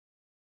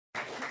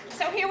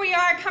So here we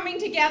are coming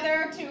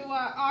together to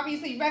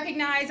obviously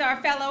recognize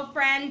our fellow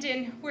friend,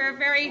 and we're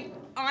very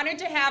honored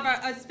to have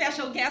a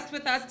special guest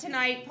with us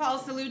tonight, Paul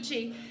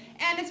Cellucci.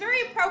 And it's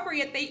very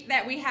appropriate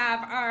that we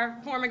have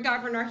our former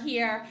governor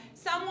here,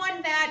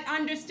 someone that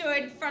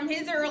understood from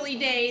his early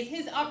days,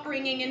 his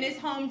upbringing in his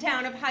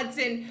hometown of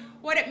Hudson,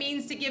 what it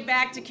means to give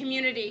back to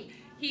community.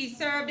 He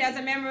served as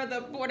a member of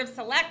the Board of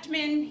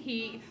Selectmen.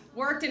 He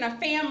worked in a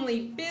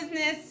family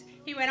business.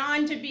 He went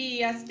on to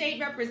be a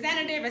state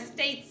representative, a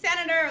state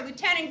senator, a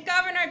lieutenant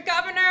governor,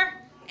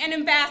 governor, and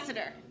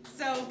ambassador.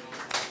 So,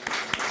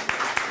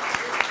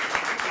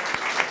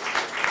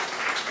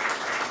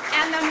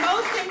 and the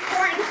most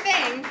important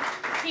thing,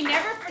 he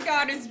never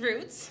forgot his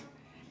roots,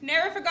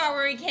 never forgot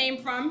where he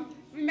came from,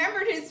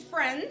 remembered his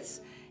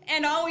friends,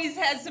 and always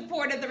has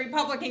supported the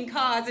Republican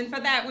cause, and for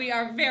that we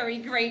are very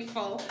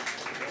grateful.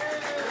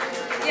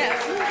 Yeah.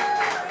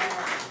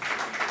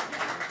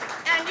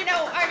 And you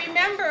know, I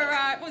remember,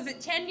 was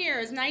it 10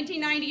 years,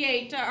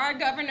 1998, our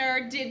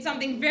governor did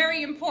something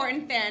very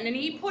important then, and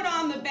he put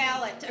on the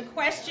ballot a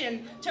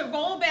question to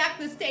roll back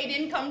the state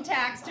income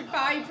tax to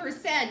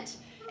 5%.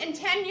 And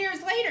 10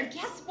 years later,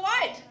 guess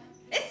what?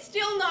 It's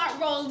still not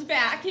rolled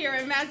back here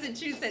in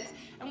Massachusetts.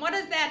 And what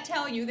does that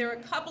tell you? There are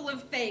a couple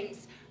of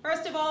things.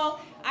 First of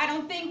all, I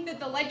don't think that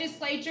the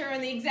legislature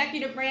and the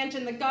executive branch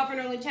and the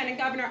governor, lieutenant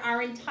governor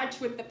are in touch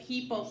with the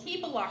people.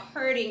 People are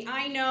hurting.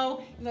 I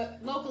know, the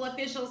local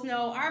officials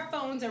know, our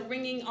phones are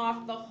ringing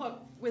off the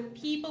hook with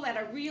people that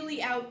are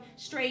really out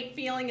straight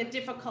feeling a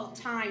difficult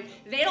time.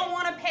 They don't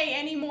want to pay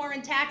any more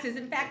in taxes.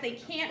 In fact, they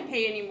can't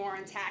pay any more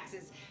in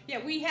taxes.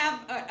 Yet we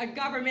have a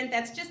government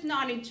that's just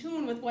not in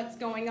tune with what's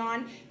going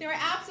on. There are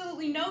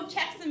absolutely no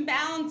checks and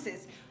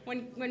balances.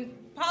 When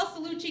Paul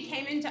Cellucci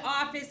came into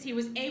office, he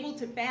was able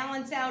to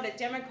balance out a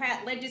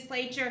Democrat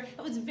legislature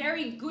that was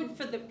very good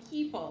for the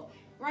people.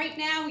 Right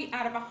now,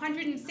 out of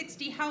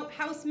 160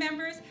 House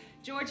members,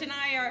 George and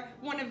I are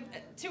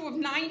two of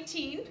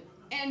 19,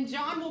 and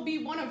John will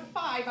be one of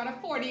 5 out of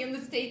 40 in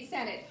the state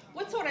Senate.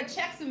 What sort of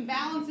checks and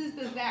balances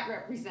does that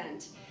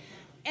represent?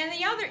 And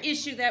the other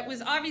issue that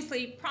was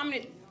obviously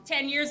prominent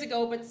 10 years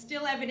ago, but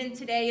still evident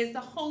today, is the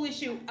whole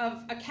issue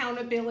of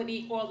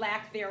accountability or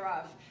lack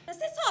thereof. Does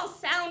this all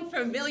sound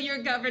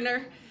familiar,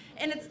 Governor?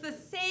 And it's the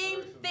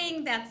same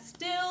thing that's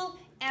still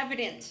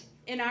evident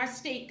in our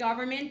state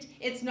government.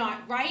 It's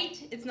not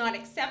right, it's not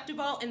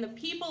acceptable, and the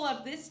people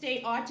of this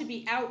state ought to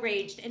be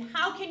outraged. And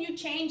how can you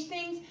change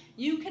things?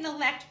 You can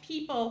elect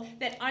people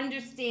that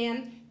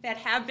understand, that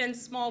have been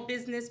small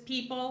business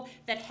people,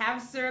 that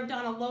have served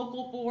on a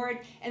local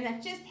board, and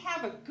that just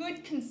have a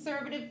good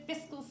conservative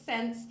fiscal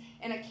sense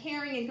and a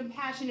caring and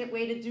compassionate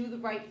way to do the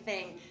right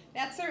thing.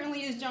 That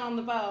certainly is John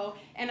Lebeaux,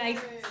 and I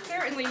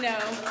certainly know